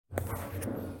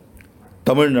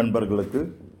தமிழ் நண்பர்களுக்கு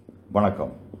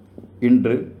வணக்கம்.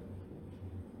 இன்று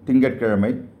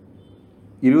திங்கட்கிழமை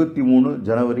 23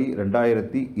 ஜனவரி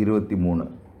 2023.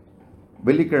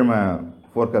 வெள்ளிக்கிழமை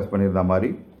ஃபோர்காஸ்ட் பண்ணியிருந்த மாதிரி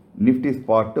நிஃப்டி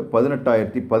ஸ்பாட்டு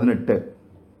 18,018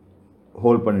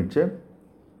 ஹோல்ட் பண்ணிடுச்சு.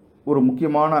 ஒரு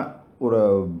முக்கியமான ஒரு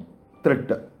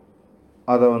த்ரெட்டு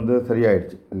அதை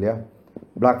சரியாயிடுச்சு இல்லையா.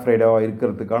 பிளாக் ஃப்ரைடேவாக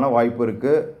இருக்கிறதுக்கான வாய்ப்பு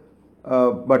இருக்குது.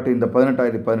 பட் இந்த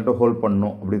 18,018 ஹோல்ட்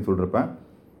பண்ணணும் அப்படின்னு சொல்லியிருப்பேன்.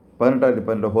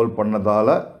 18,018 ஹோல்ட்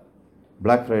பண்ணதால்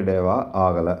பிளாக் ஃப்ரைடேவாக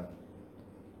ஆகலை.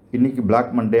 இன்றைக்கி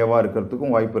பிளாக் மண்டேவாக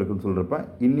இருக்கிறதுக்கும் வாய்ப்பு இருக்குதுன்னு சொல்லியிருப்பேன்.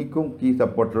 இன்றைக்கும் கீ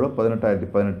சப்போர்ட்டோட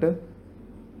 18,018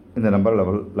 இந்த நம்பர்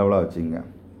லெவலாக வச்சுங்க.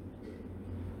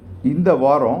 இந்த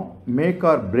வாரம் make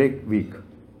R break week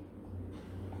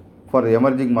for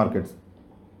emerging markets.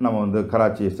 நம்ம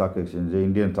Karachi stock exchange,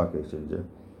 Indian stock exchange,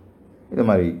 இது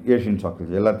மாதிரி ஏஷியன் ஸ்டாக்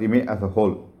எக்ஸ்சேஞ்ச் எல்லாத்தையுமே ஆஸ் அ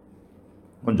ஹோல்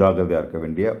கொஞ்சம் ஜாக்கிரதையாக இருக்க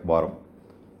வேண்டிய வாரம்.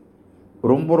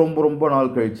 ரொம்ப ரொம்ப ரொம்ப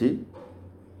நாள் கழித்து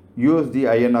யூஎஸ்டி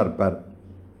ஐஎன்ஆர் பேர்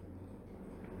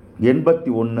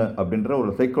 81 அப்படின்ற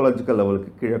ஒரு சைக்காலஜிக்கல் லெவலுக்கு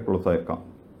கீழே க்ளோஸ் ஆகிருக்கான்.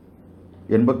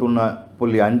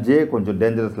 81.5 கொஞ்சம்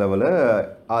டேஞ்சரஸ் லெவலு.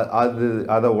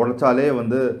 அதை உடைச்சாலே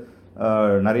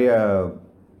நிறைய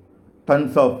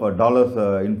டன்ஸ் ஆஃப் டாலர்ஸ்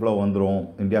இன்ஃப்ளோ வந்துடும்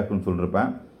இந்தியாவுக்குன்னு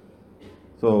சொல்லியிருப்பேன்.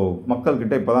 ஸோ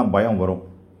மக்கள்கிட்ட இப்போ தான் பயம் வரும்.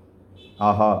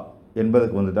 ஆஹா,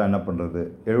 80க்கு வந்துட்டால் என்ன பண்ணுறது,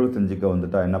 75க்கு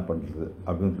வந்துட்டால் என்ன பண்ணுறது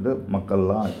அப்படின்னு சொல்லிட்டு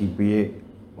மக்கள்லாம் இப்போயே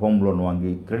ஹோம் லோன்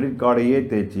வாங்கி கிரெடிட் கார்டையே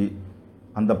தேய்ச்சி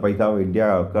அந்த பைசாவை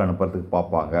இந்தியாவுக்கு அனுப்புறதுக்கு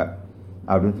பார்ப்பாங்க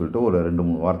அப்படின்னு சொல்லிட்டு ஒரு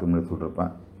 2-3 வாரத்துக்கு முன்னாடி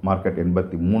சொல்லியிருப்பேன். மார்க்கெட்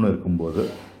 83 இருக்கும்போது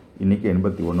இன்றைக்கி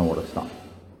 81 உடச்சிட்டான்.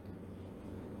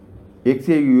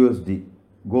 XAUUSD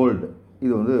கோல்டு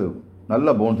இது நல்ல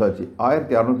பவுன்ஸ் ஆச்சு.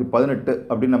 1618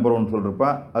 அப்படின்னு நம்பர் 1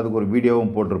 சொல்லியிருப்பேன். அதுக்கு ஒரு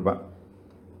வீடியோவும் போட்டிருப்பேன்.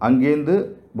 அங்கேருந்து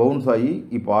பவுன்ஸ் ஆகி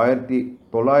இப்போ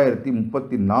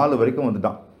 1934 வரைக்கும்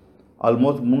வந்துட்டான்.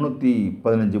 ஆல்மோஸ்ட்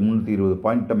 315-320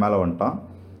 பாயிண்ட்டை மேலே வந்துட்டான்.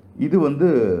 இது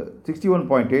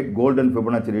 61.8 கோல்டன்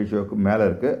ஃபிபனாச்சி ரேஷியோவுக்கு மேலே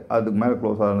இருக்குது. அதுக்கு மேலே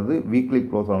க்ளோஸ் ஆனது, வீக்லி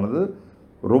க்ளோஸ் ஆனது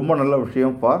ரொம்ப நல்ல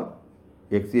விஷயம் for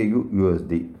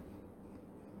XAUUSD.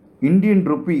 Indian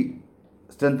rupee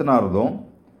strengthen ஆகிறதும்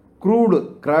crude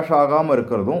crash ஆகாமல்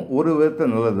இருக்கிறதும் ஒரு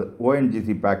விதத்தில் நல்லது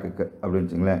ஓஎன்ஜிசி பேக்குக்கு அப்படின்னு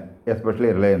வச்சுங்களேன்.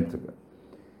 எஸ்பெஷலி ரிலையன்ஸுக்கு.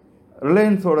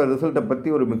 ரிலையன்ஸோட ரிசல்ட்டை பற்றி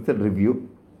ஒரு மிக்சட் ரிவ்யூ.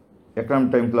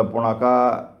 எக்கனாமிக் டைம்ஸில் போனாக்கா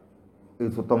இது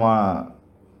சுத்தமாக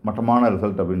மட்டமான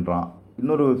ரிசல்ட் அப்படின்றான்.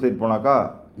 இன்னொரு வெப்சைட் போனாக்கா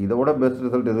இதை விட பெஸ்ட்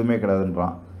ரிசல்ட் எதுவுமே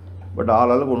கிடையாதுன்றான். பட்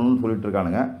ஆளாளுக்கு ஒன்று சொல்லிட்டு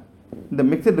இருக்கானுங்க. இந்த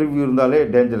மிக்சட் ரிவ்யூ இருந்தாலே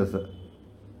டேஞ்சரஸு.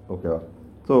 ஓகேவா?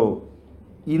 ஸோ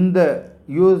இந்த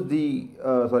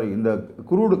இந்த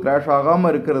க்ரூடு கிராஷ்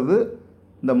ஆகாமல் இருக்கிறது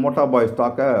இந்த மோட்டாபாய்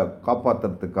ஸ்டாக்கை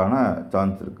காப்பாற்றுறதுக்கான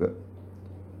சான்ஸ் இருக்குது.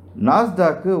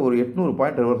 நாஸ்டாக்கு ஒரு 800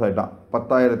 பாயிண்ட் ரிவர்ஸ் ஆகிட்டான்.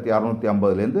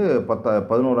 10,650லேருந்து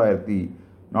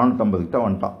 11,450 கிட்ட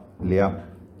வந்துட்டான் இல்லையா.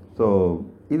 ஸோ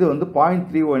இது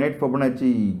 0.318 ஃபிபனாச்சி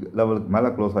லெவலுக்கு மேலே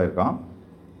க்ளோஸ் ஆகிருக்கான்.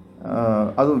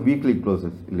 அதுவும் வீக்லி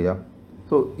க்ளோசஸ் இல்லையா.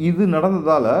 ஸோ இது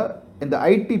நடந்ததால் இந்த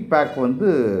ஐடி பேக்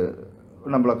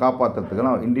நம்மளை காப்பாற்றுறதுக்கான,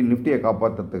 இந்தியன் நிஃப்டியை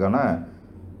காப்பாற்றுறதுக்கான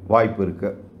வாய்ப்பு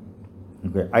இருக்குது.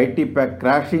 ஓகே, ஐடி பேக்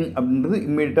கிராஷிங் அப்படின்றது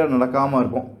இம்மீடியட்டாக நடக்காமல்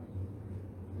இருக்கும்.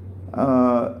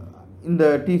 இந்த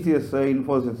டிசிஎஸ்,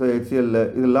 இன்ஃபோசிஸ், HCL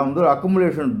இதெல்லாம் ஒரு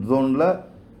அக்குமுலேஷன் ஜோனில்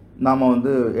நாம்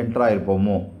என்ட்ரு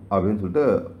ஆகிருப்போமோ அப்படின்னு சொல்லிட்டு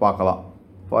பார்க்கலாம்.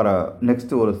 ஃபார்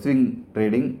நெக்ஸ்ட்டு ஒரு swing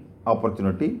trading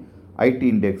opportunity ID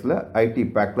இண்டெக்ஸில், ID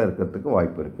பேக்கில் இருக்கிறதுக்கு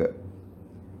வாய்ப்பு இருக்குது.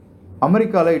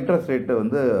 அமெரிக்காவில் இன்ட்ரெஸ்ட் ரேட்டு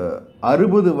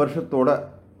 60 வருஷத்தோட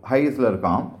ஹைஸில்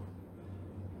இருக்கான்.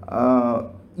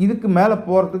 இதுக்கு மேலே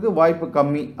போகிறதுக்கு வாய்ப்பு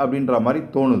கம்மி அப்படின்ற மாதிரி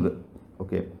தோணுது.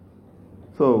 ஓகே,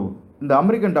 ஸோ இந்த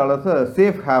அமெரிக்கன் டாலர்ஸை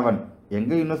சேஃப் ஹேவன்,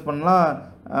 எங்கே இன்வெஸ்ட் பண்ணலாம்,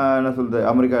 என்ன சொல்கிறது,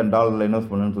 அமெரிக்கன் டாலரில்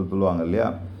இன்வெஸ்ட் பண்ணுன்னு சொல்லுவாங்க இல்லையா.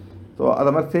 ஸோ அதை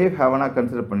மாதிரி சேஃப் ஹேவனாக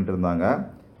கன்சிடர் பண்ணிட்டு இருந்தாங்க.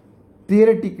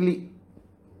 தியரட்டிக்கலி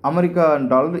அமெரிக்கன்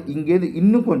டாலர் இங்கேருந்து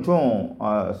இன்னும் கொஞ்சம்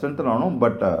ஸ்ட்ரென்த்தன் ஆகணும்.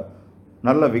 பட்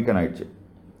நல்ல வீக்கன் ஆகிடுச்சு.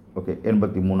 ஓகே,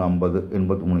 83.50,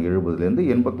 83.70லேருந்து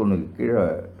 81க்கு கீழே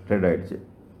ட்ரேட் ஆகிடுச்சு.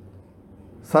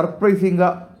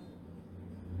 சர்ப்ரைசிங்காக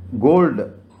கோல்டு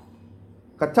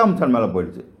கச்சாம்சான் மேலே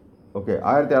போயிடுச்சு. ஓகே,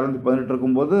 1618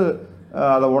 இருக்கும்போது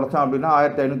அதை உடச்சான் அப்படின்னா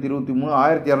 1523,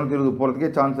 1220 போகிறதுக்கே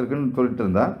சான்ஸ் இருக்குதுன்னு சொல்லிட்டு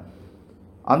இருந்தேன்.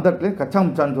 அந்த இடத்துல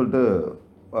கச்சாம்சான்னு சொல்லிட்டு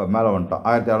மேலே வந்துட்டான்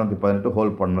 1618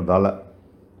 ஹோல்ட் பண்ணதால்.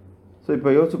 ஸோ இப்போ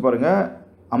யோசிச்சு பாருங்கள்,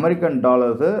 American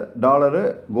dollar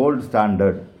gold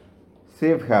standard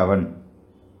safe haven.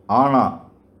 ஆனால்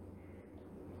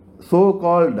so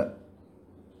called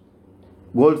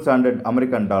gold standard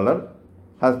American dollar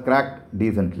has cracked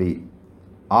decently.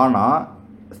 ஆனால்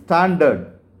ஸ்டாண்டர்ட்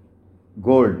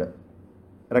கோல்டு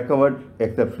recovered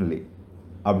exceptionally.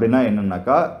 அப்படின்னா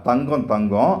என்னென்னாக்கா,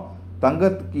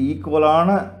 தங்கத்துக்கு ஈக்குவலான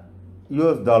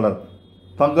US டாலர்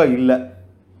தங்கம் இல்லை.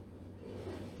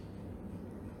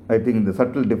 ஐ திங்க் இந்த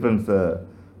சட்டில் டிஃப்ரென்ஸை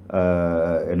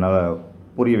என்னால்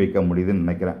புரிய வைக்க முடியுதுன்னு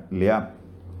நினைக்கிறேன் இல்லையா.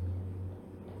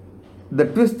 இந்த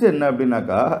ட்விஸ்ட் என்ன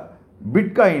அப்படின்னாக்கா,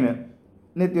 பிட்காயின்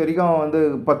நேற்று வரைக்கும் வந்து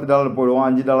 $10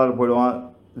 போயிடுவான், $5 போயிடுவான்,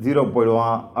 0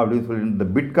 போயிடுவான் அப்படின்னு சொல்லிட்டு இந்த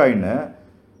பிட்காயின்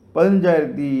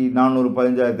 15,400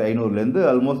 15,500லேருந்து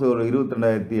ஆல்மோஸ்ட் ஒரு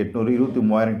 22,800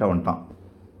 23,000 வந்துட்டான்.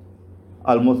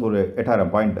 ஆல்மோஸ்ட் ஒரு 8,000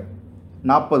 பாயிண்ட்டு,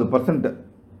 40%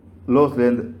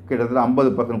 லோஸ்லேருந்து கிட்டத்தட்ட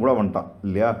 50% கூட வந்துட்டான்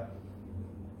இல்லையா.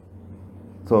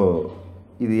 ஸோ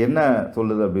இது என்ன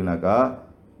சொல்லுது அப்படின்னாக்கா,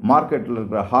 மார்க்கெட்டில்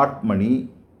இருக்கிற ஹாட் மணி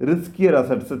ரிஸ்கியர்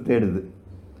அசட்ஸை தேடுது.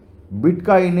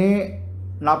 பிட்காயினே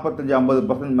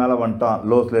 45-50% மேலே வந்துட்டான்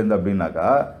லோஸ்லேருந்து அப்படின்னாக்கா,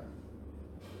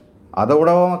 அதை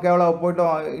விடவும் கேவலாக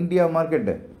போயிட்டோம் இந்தியா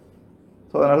மார்க்கெட்டு.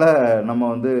 ஸோ அதனால் நம்ம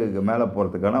வந்து மேலே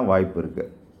போகிறதுக்கான வாய்ப்பு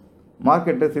இருக்குது.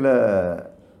 மார்க்கெட்டு சில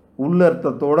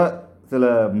உள்ளர்த்தத்தோடு சில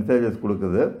மெசேஜஸ்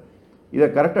கொடுக்குது. இதை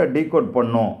கரெக்டாக டீகோட்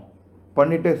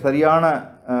பண்ணிவிட்டு சரியான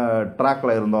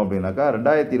ட்ராக்கில் இருந்தோம் அப்படின்னாக்கா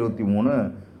 2023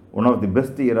 ஒன் ஆஃப் தி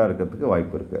பெஸ்ட் இயராக இருக்கிறதுக்கு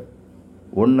வாய்ப்பு இருக்குது.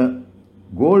 ஒன்று,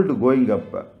 gold going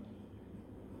up,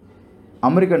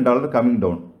 American dollar coming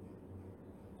down.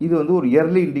 இது வந்து ஒரு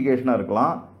இயர்லி இண்டிகேஷனாக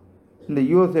இருக்கலாம். இந்த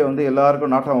யூஎஸ்ஏ வந்து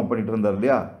எல்லாருக்கும் நாட்டாமல் பண்ணிகிட்டு இருந்தார்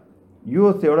இல்லையா,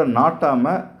 யூஎஸ்ஏயோட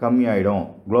நாட்டாமல் கம்மியாயிடும்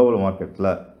குளோபல்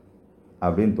மார்க்கெட்டில்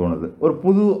அப்படின்னு தோணுது. ஒரு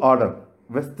புது ஆர்டர்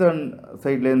வெஸ்டர்ன்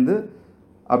சைட்லேருந்து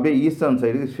அப்படியே ஈஸ்டர்ன்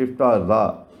சைடுக்கு ஷிஃப்ட் ஆகுதா,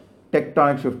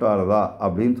 டெக்டானிக் ஷிஃப்ட் ஆகுதா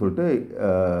அப்படின்னு சொல்லிட்டு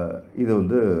இது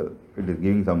வந்து it is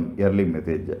giving some early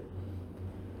message.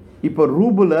 இப்போ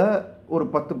ரூபில் ஒரு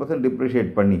 10%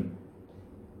 டிப்ரிஷியேட் பண்ணி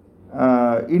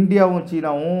இந்தியாவும்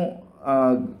சீனாவும்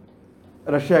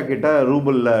ரஷ்யா கிட்ட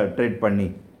ரூபிளில் ட்ரேட் பண்ணி,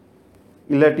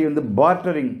 இல்லாட்டி வந்து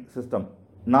பார்ட்டரிங் சிஸ்டம்,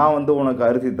 நான் வந்து உனக்கு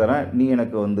அரிசி தரேன், நீ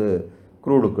எனக்கு வந்து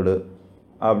க்ரூடு கொடு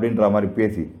அப்படின்ற மாதிரி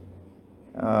பேசி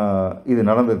இது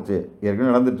நடந்துருச்சு.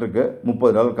 ஏற்கனவே நடந்துகிட்ருக்கு.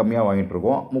 $30 கம்மியாக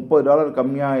வாங்கிட்டுருக்கோம். $30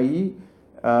 கம்மியாகி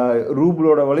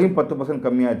ரூபிளோட விலையும் 10%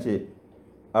 கம்மியாச்சு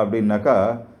அப்படின்னாக்கா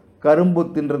கரும்பு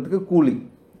தின்றதுக்கு கூலி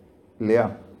இல்லையா.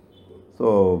 ஸோ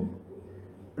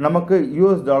நமக்கு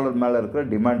US டாலர் மேலே இருக்கிற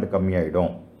டிமாண்ட்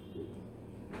கம்மியாயிடும்.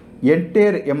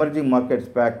 என்டையர் எமர்ஜிங்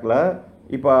மார்க்கெட்ஸ் பேக்கில்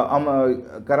இப்போ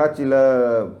கராச்சியில்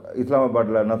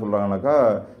இஸ்லாமாபாத்தில் என்ன சொல்கிறாங்கனாக்கா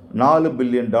 $4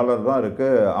 பில்லியன் தான்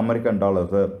இருக்குது அமெரிக்கன்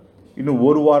டாலர்ஸு. இன்னும்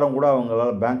ஒரு வாரம் கூட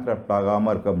அவங்களால பேங்க்ரப்ட்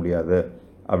ஆகாமல் இருக்க முடியாது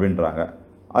அப்படின்றாங்க.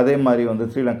 அதே மாதிரி வந்து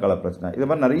ஸ்ரீலங்காவில் பிரச்சனை, இது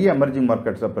மாதிரி நிறைய எமர்ஜிங்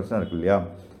மார்க்கெட்ஸில் பிரச்சனை இருக்குது இல்லையா.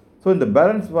 ஸோ இந்த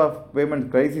பேலன்ஸ் ஆஃப் பேமெண்ட்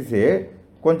க்ரைசிஸே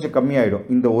கொஞ்சம் கம்மியாயிடும்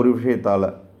இந்த ஒரு விஷயத்தால்,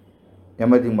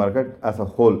 emerging market as a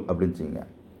whole அப்படின்ச்சிங்க.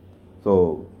 ஸோ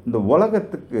இந்த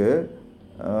உலகத்துக்கு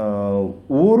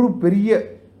ஒரு பெரிய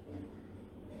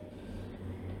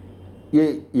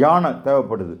யானை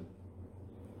தேவைப்படுது.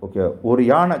 ஓகே, ஒரு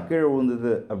யானை கீழே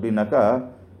விழுந்தது அப்படின்னாக்கா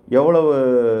எவ்வளவு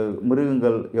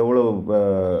மிருகங்கள் எவ்வளவு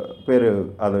பேர்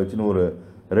அதை வச்சுன்னு ஒரு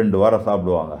 2 வாரம்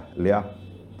சாப்பிடுவாங்க இல்லையா.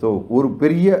 ஸோ ஒரு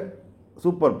பெரிய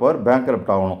சூப்பர் பவர்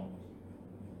பேங்க்ரப்ட் ஆகணும்.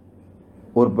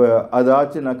 அது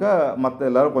ஆச்சுனாக்கா மற்ற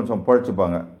எல்லோரும் கொஞ்சம்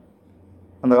பழைச்சிப்பாங்க.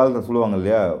 அந்த காலத்தில் சொல்லுவாங்க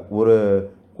இல்லையா, ஒரு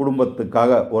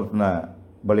குடும்பத்துக்காக ஒருத்தனை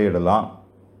பலியிடலாம்,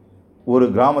 ஒரு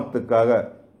கிராமத்துக்காக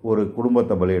ஒரு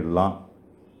குடும்பத்தை பலியிடலாம்,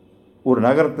 ஒரு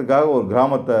நகரத்துக்காக ஒரு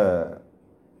கிராமத்தை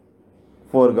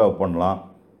ஃபோர்கோ பண்ணலாம்,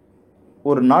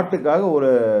 ஒரு நாட்டுக்காக ஒரு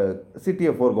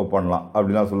சிட்டியை ஃபோர்கோ பண்ணலாம்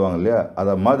அப்படிலாம் சொல்லுவாங்க இல்லையா.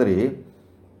 அதை மாதிரி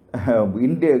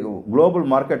இந்திய குளோபல்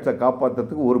மார்க்கெட்ஸை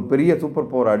காப்பாற்றுறதுக்கு ஒரு பெரிய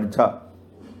சூப்பர் பவர் அடித்தா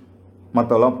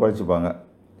மற்றெல்லாம் பழிச்சுப்பாங்க.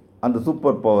 அந்த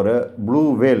சூப்பர் பவரு ப்ளூ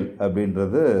வேல்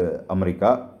அப்படின்றது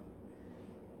அமெரிக்கா.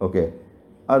 ஓகே,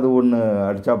 அது ஒன்று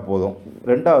அடித்தா போதும்.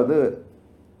 ரெண்டாவது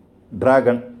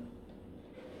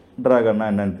ட்ராகன்னா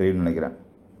என்னன்னு தெரியும்னு நினைக்கிறேன்.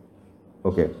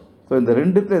 ஓகே, ஸோ இந்த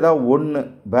ரெண்டுத்தில் ஏதாவது ஒன்று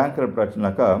பேங்க்ரப்ட்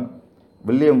ஆச்சுனாக்கா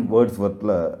வில்லியம்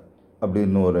வேர்ட்ஸ்வர்த்தில்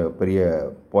அப்படின்னு ஒரு பெரிய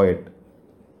போயட்,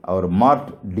 அவர் மார்ட்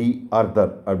டி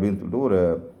ஆர்தர் அப்படின்னு சொல்லிட்டு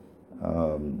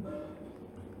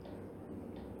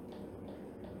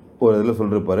ஒரு இதில்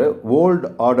சொல்லியிருப்பார், old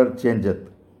order changeth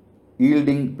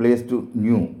yielding place to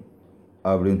new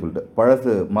அப்படின்னு சொல்லிட்டு,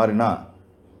 பழசு மாறினா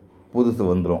புதுசு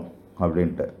வந்துடும்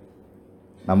அப்படின்ட்டு.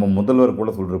 நம்ம முதல்வர்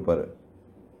கூட சொல்லியிருப்பார்.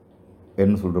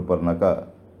 என்ன சொல்லியிருப்பாருனாக்கா,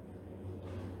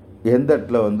 எந்த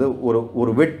இடத்துல வந்து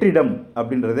ஒரு வெற்றிடம்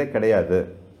அப்படின்றதே கிடையாது.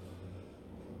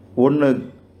 ஒன்று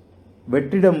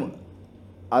வெற்றிடம்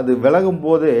அது விலகும்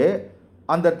போதே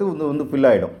அந்த இடத்துக்கு வந்து ஃபில்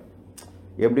ஆகிடும்.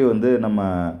 எப்படி வந்து நம்ம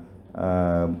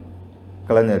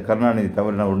கலைஞர் கருணாநிதி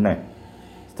தவறின உடனே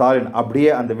ஸ்டாலின் அப்படியே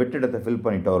அந்த வெற்றிடத்தை ஃபில்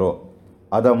பண்ணிட்டாரோ,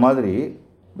 அதை மாதிரி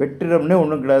வெற்றிடம்னே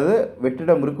ஒன்றும் கிடையாது,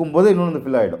 வெற்றிடம் இருக்கும்போதே இன்னொன்று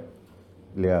ஃபில் ஆகிடும்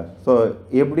இல்லையா. ஸோ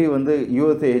எப்படி வந்து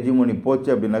யூஎஸ்ஏ ஹெஜிமோனி போச்சு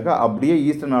அப்படின்னாக்கா அப்படியே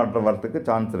ஈஸ்டர்ன் ஆர்டர் வரத்துக்கு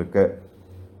சான்ஸ் இருக்குது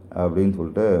அப்படின்னு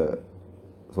சொல்லிட்டு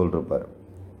சொல்லிருப்பார்.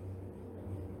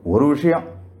 ஒரு விஷயம்,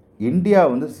 இந்தியா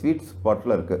வந்து ஸ்வீட்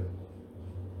ஸ்பாட்டில் இருக்குது.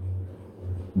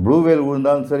 ப்ளூ வேல்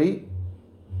விழுந்தாலும் சரி,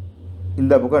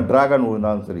 இந்த பக்கம் டிராகன்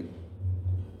விழுந்தாலும் சரி,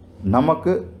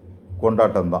 நமக்கு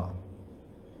கொண்டாட்டம் தான்,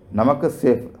 நமக்கு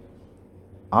சேஃப்.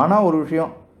 ஆனால் ஒரு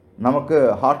விஷயம், நமக்கு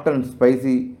hot and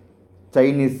spicy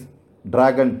Chinese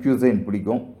dragon cuisine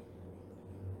பிடிக்கும்,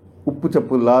 உப்பு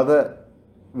சப்பு இல்லாத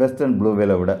வெஸ்டர்ன் ப்ளூ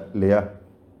வேலை விட, இல்லையா?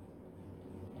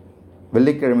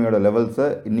 வெள்ளிக்கிழமையோட லெவல்ஸை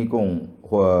இன்றைக்கும்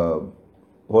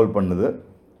ஹோல்ட் பண்ணுது.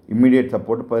 Immediate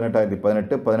support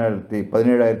 18,018, 17,956,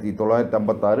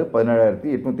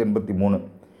 17,883.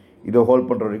 இதை ஹோல்ட்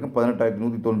பண்ணுற வரைக்கும்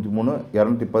 18,193,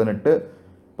 218,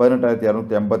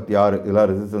 18,286 இதெல்லாம்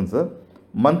ரெசிஸ்டன்ஸு.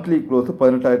 மந்த்லி க்ளோஸு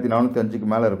 18,405க்கு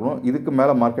மேலே இருக்கணும். இதுக்கு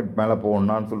மேலே மார்க்கெட் மேலே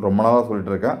போகணுன்னான்னு சொல்லி ரொம்ப நாளாக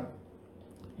சொல்லிட்டு இருக்கேன்,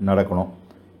 நடக்கணும்.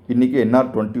 இன்றைக்கி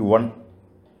NR21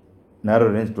 narrow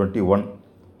range 21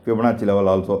 Fibonacci level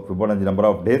also. Fibonacci number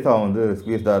of டேஸாக வந்து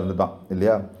ஸ்குவீஸ்டாக இருந்து தான்,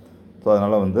 இல்லையா? ஸோ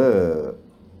அதனால் வந்து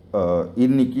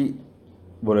இன்றைக்கி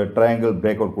ஒரு ட்ரையாங்கிள்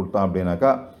பிரேக் அவுட் கொடுத்தான்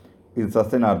அப்படின்னாக்கா இது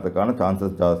சஸ்டெயின் ஆகிறதுக்கான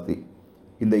சான்சஸ் ஜாஸ்தி.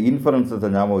 இந்த இன்ஃபரன்ஸை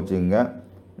ஞாபகம் வச்சுங்க,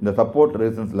 இந்த சப்போர்ட்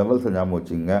ரெசிஸ்டன்ஸ் லெவல்ஸை ஞாபகம்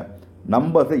வச்சுங்க,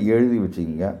 நம்பர்ஸை எழுதி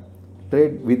வச்சுங்க.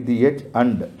 Trade with the edge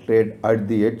and trade at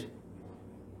the edge.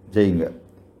 ஜெயிங்க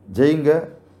ஜெயிங்க.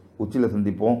 உச்சியில்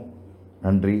சந்திப்போம்.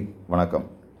 நன்றி, வணக்கம்.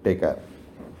 டேக் கேர்,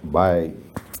 பாய்.